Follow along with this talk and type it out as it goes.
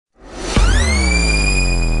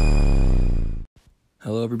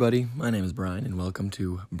Hello everybody, my name is Brian and welcome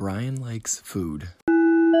to Brian Likes Food.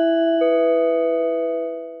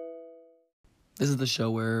 This is the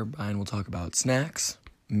show where Brian will talk about snacks,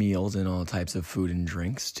 meals, and all types of food and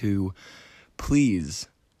drinks to please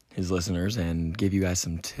his listeners and give you guys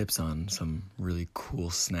some tips on some really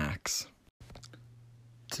cool snacks.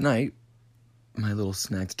 Tonight, my little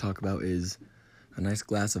snack to talk about is a nice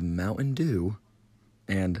glass of Mountain Dew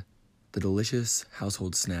and the delicious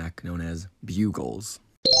household snack known as Bugles.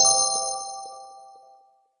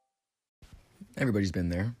 Everybody's been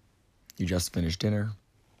there. You just finished dinner,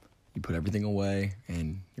 you put everything away,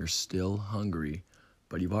 and you're still hungry,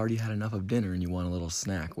 but you've already had enough of dinner and you want a little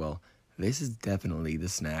snack. Well, this is definitely the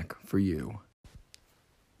snack for you.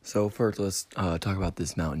 So first, let's talk about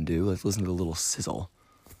this Mountain Dew. Let's listen to the little sizzle.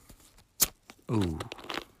 Ooh,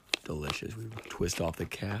 delicious. We twist off the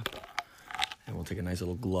cap, and we'll take a nice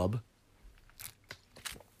little glub.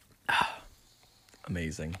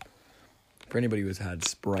 Amazing. For anybody who's had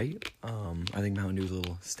Sprite, I think Mountain Dew is a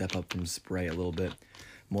little step up from Sprite, a little bit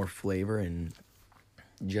more flavor and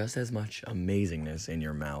just as much amazingness in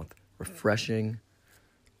your mouth. Refreshing,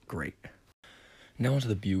 great. Now onto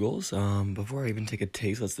the Bugles. Before I even take a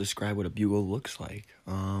taste, let's describe what a Bugle looks like.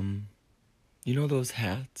 You know those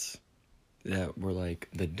hats that were like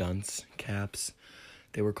the dunce caps?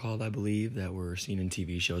 They were called, I believe, that were seen in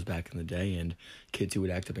TV shows back in the day, and kids who would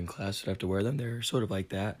act up in class would have to wear them. They're sort of like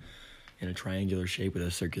that, in a triangular shape with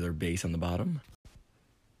a circular base on the bottom.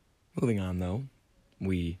 Moving on, though,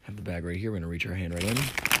 we have the bag right here. We're going to reach our hand right in,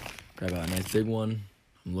 grab out a nice big one.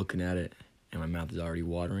 I'm looking at it, and my mouth is already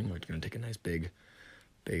watering. We're going to take a nice big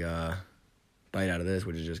bite out of this,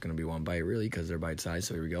 which is just going to be one bite, really, because they're bite-sized,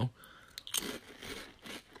 so here we go.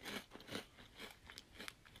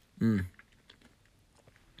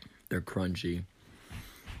 They're crunchy.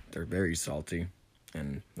 They're very salty.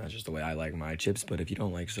 And that's just the way I like my chips. But if you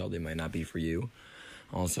don't like salt, they might not be for you.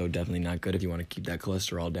 Also, definitely not good if you want to keep that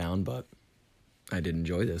cholesterol down. But I did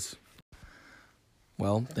enjoy this.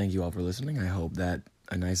 Well, thank you all for listening. I hope that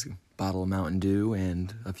a nice bottle of Mountain Dew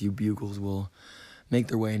and a few Bugles will make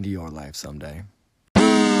their way into your life someday.